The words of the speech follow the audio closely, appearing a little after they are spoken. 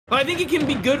I think it can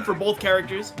be good for both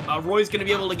characters. Roy's going to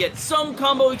be able to get some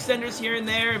combo extenders here and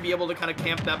there and be able to kind of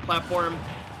camp that platform,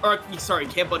 or sorry,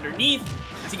 camp underneath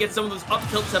to get some of those up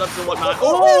tilt setups and whatnot.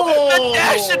 Oh, the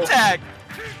dash attack!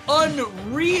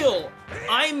 Unreal!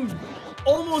 I'm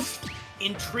almost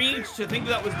intrigued to think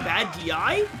that was bad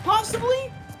DI,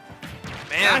 possibly?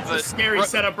 Man, that's a scary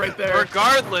setup right there.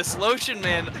 Regardless,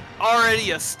 LotionMan already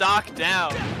a stock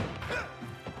down.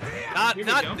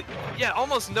 Yeah,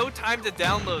 almost no time to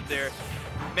download there.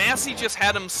 Massi just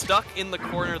had him stuck in the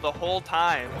corner the whole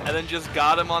time, and then just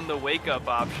got him on the wake-up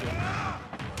option.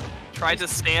 Tried to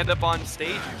stand up on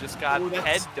stage and just got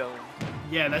head domed.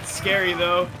 Yeah, that's scary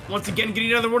though. Once again,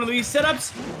 getting another one of these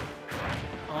setups.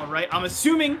 All right, I'm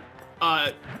assuming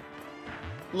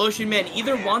LotionMan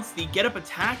either wants the get-up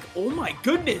attack. Oh my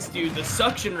goodness, dude, the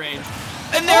suction range.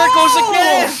 And there it goes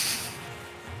again!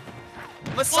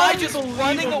 Massi just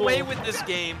running away with this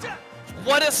game.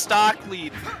 What a stock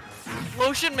lead.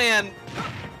 LotionMan,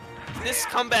 this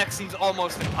comeback seems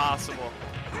almost impossible.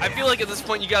 I feel like at this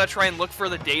point you gotta try and look for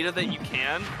the data that you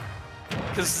can.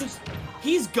 Because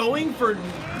he's going for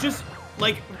just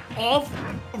like off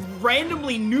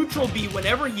randomly neutral B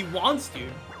whenever he wants to.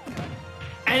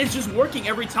 And it's just working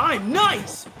every time.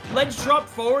 Nice! Ledge drop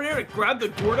forward air, grab the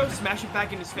Gordo, smash it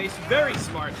back in his face. Very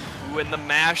smart. Ooh, and the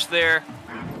mash there.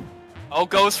 Oh,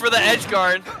 goes for the edge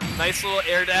guard. Nice little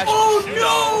air dash. Oh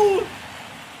no!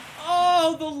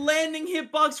 Oh, the landing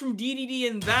hitbox from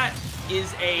DDD, and that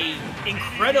is a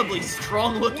incredibly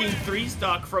strong-looking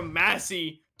 3-stock from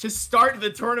Massi to start the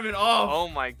tournament off. Oh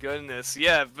my goodness,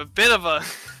 yeah, a bit of a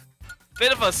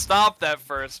stop that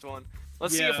first one.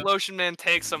 Let's see if LotionMan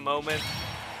takes a moment.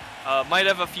 Might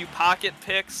have a few pocket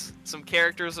picks, some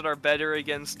characters that are better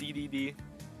against DDD.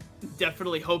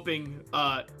 Definitely hoping.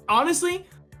 Honestly,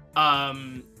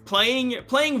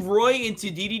 playing Roy into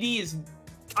DDD is,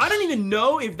 I don't even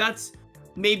know if that's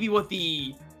maybe what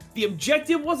the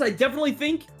objective was. I definitely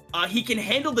think he can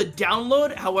handle the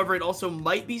download. However, it also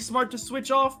might be smart to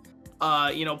switch off.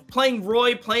 You know, playing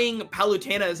Roy, playing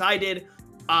Palutena as I did,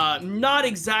 not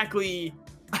exactly.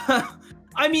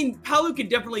 I mean, Palu could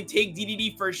definitely take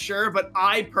DDD for sure, but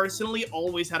I personally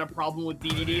always had a problem with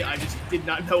DDD. I just did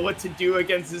not know what to do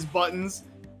against his buttons.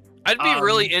 I'd be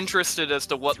really interested as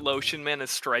to what LotionMan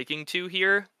is striking to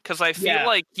here, because I feel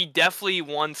like he definitely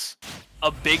wants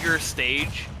a bigger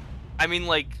stage. I mean,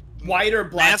 like, wider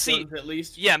Blastones at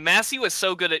least. Yeah, Massi was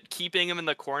so good at keeping him in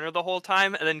the corner the whole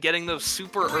time, and then getting those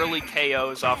super early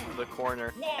KOs off of the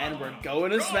corner. And we're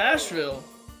going to Smashville.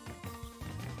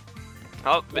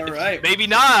 Oh, all right. Maybe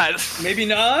not. Maybe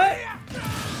not?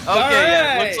 Okay,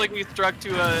 yeah, looks like we went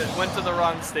to the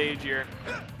wrong stage here.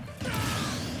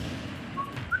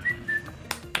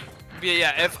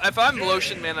 Yeah, if I'm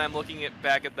LotionMan and I'm looking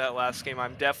back at that last game,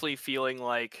 I'm definitely feeling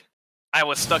like I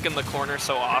was stuck in the corner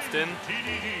so often,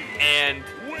 and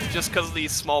just because of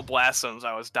these small blast zones,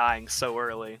 I was dying so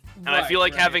early. And I feel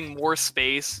like having more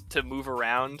space to move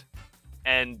around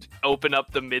and open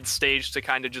up the mid stage to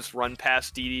kind of just run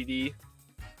past DDD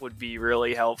would be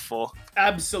really helpful.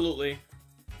 Absolutely.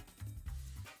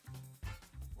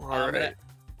 Alright.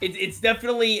 It's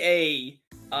definitely a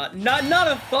not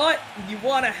a thought you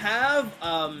want to have,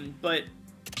 but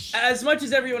as much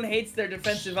as everyone hates their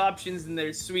defensive options and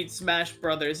their sweet Smash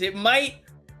Brothers, it might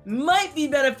be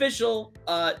beneficial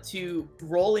to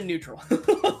roll in neutral.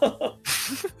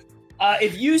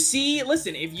 If you see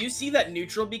that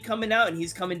neutral be coming out and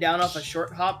he's coming down off a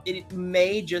short hop, it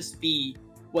may just be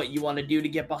what you want to do to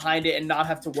get behind it and not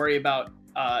have to worry about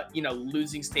you know,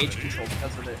 losing stage control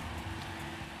because of it.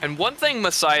 And one thing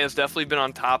Massi has definitely been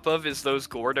on top of is those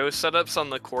Gordo setups on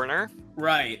the corner.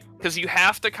 Right. Because you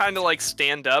have to kind of like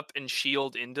stand up and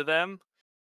shield into them.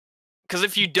 Because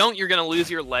if you don't, you're going to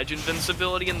lose your ledge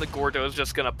invincibility and the Gordo is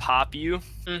just going to pop you.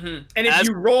 And if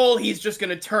you roll, he's just going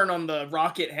to turn on the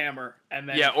rocket hammer. And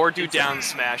then or do down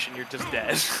smash and you're just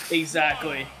dead.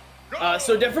 Exactly.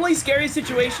 So definitely scary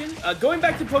situation. Going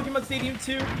back to Pokemon Stadium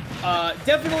 2,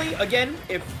 definitely, again,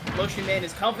 if LotionMan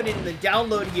is confident in the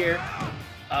download here,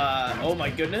 oh my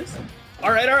goodness.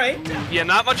 Alright. Yeah,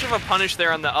 not much of a punish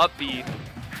there on the up B.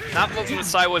 Not what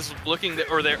Massi was looking there.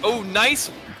 Oh, nice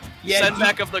send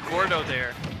back of the Gordo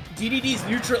there. DDD's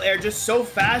neutral air just so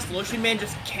fast, LotionMan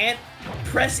just can't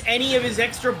press any of his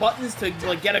extra buttons to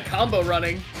like get a combo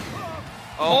running.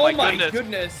 Oh my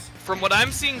goodness. From what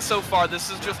I'm seeing so far,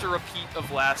 this is just a repeat of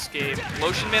last game.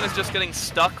 LotionMan is just getting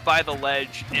stuck by the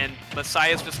ledge, and Massi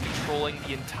is just controlling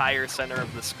the entire center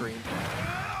of the screen.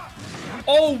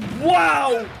 Oh,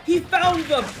 wow! He found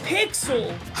the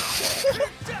pixel!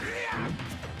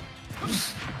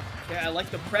 Okay, I like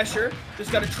the pressure.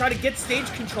 Just gotta try to get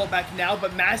stage control back now,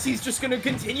 but Massi's just gonna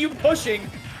continue pushing.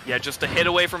 Yeah, just a hit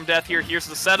away from death here. Here's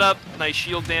the setup. Nice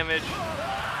shield damage.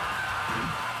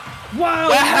 Wow!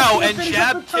 Wow, and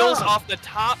jab kills off the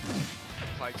top.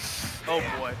 Like, oh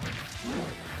boy.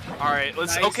 Alright,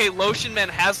 let's. Nice. Okay, LotionMan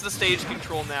has the stage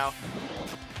control now.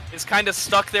 Is kind of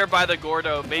stuck there by the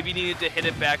Gordo. Maybe needed to hit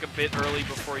it back a bit early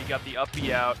before he got the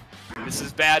uppie out. This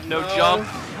is bad, no jump.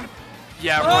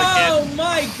 Yeah, Roy can't. Oh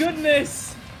my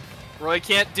goodness! Roy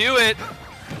can't do it.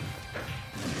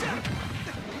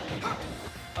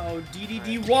 Oh,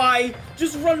 DDDY,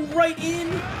 just run right in.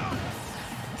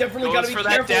 Definitely gotta be for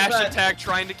careful that dash of that. attack,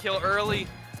 trying to kill early.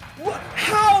 What?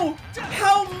 How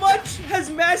much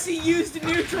has Massi used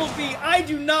neutral B? I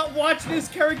do not watch this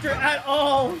character at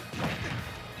all.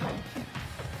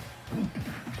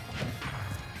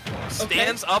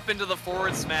 Stands up into the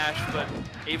forward smash, but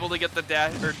able to get the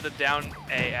dash or the down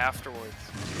A afterwards.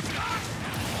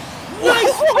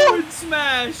 Nice forward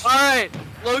smash! All right,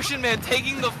 LotionMan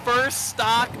taking the first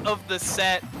stock of the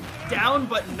set. Down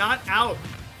but not out.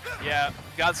 Yeah,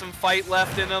 got some fight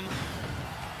left in him.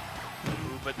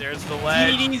 Ooh, but there's the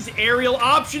ledge. DDD's aerial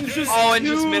options just and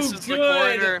too just misses good.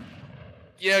 the corner.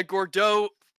 Yeah, Gordo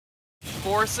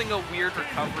forcing a weird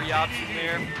recovery option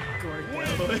there.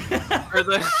 Gordo. Or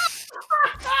the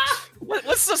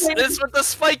what's this? This is what the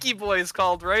spiky boy is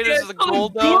called, right? Yeah, This is a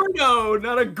Goldo. Gordo,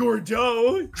 not a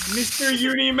Gordo. Mr.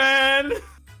 Uniman.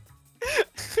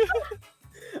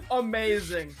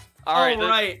 Amazing. All right,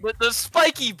 right. The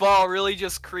spiky ball really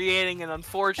just creating an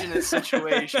unfortunate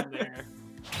situation there.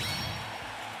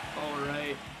 All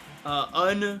right.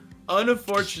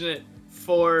 Unfortunate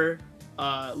for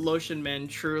LotionMan,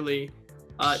 truly.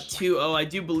 2-0, I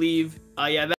do believe. Yeah.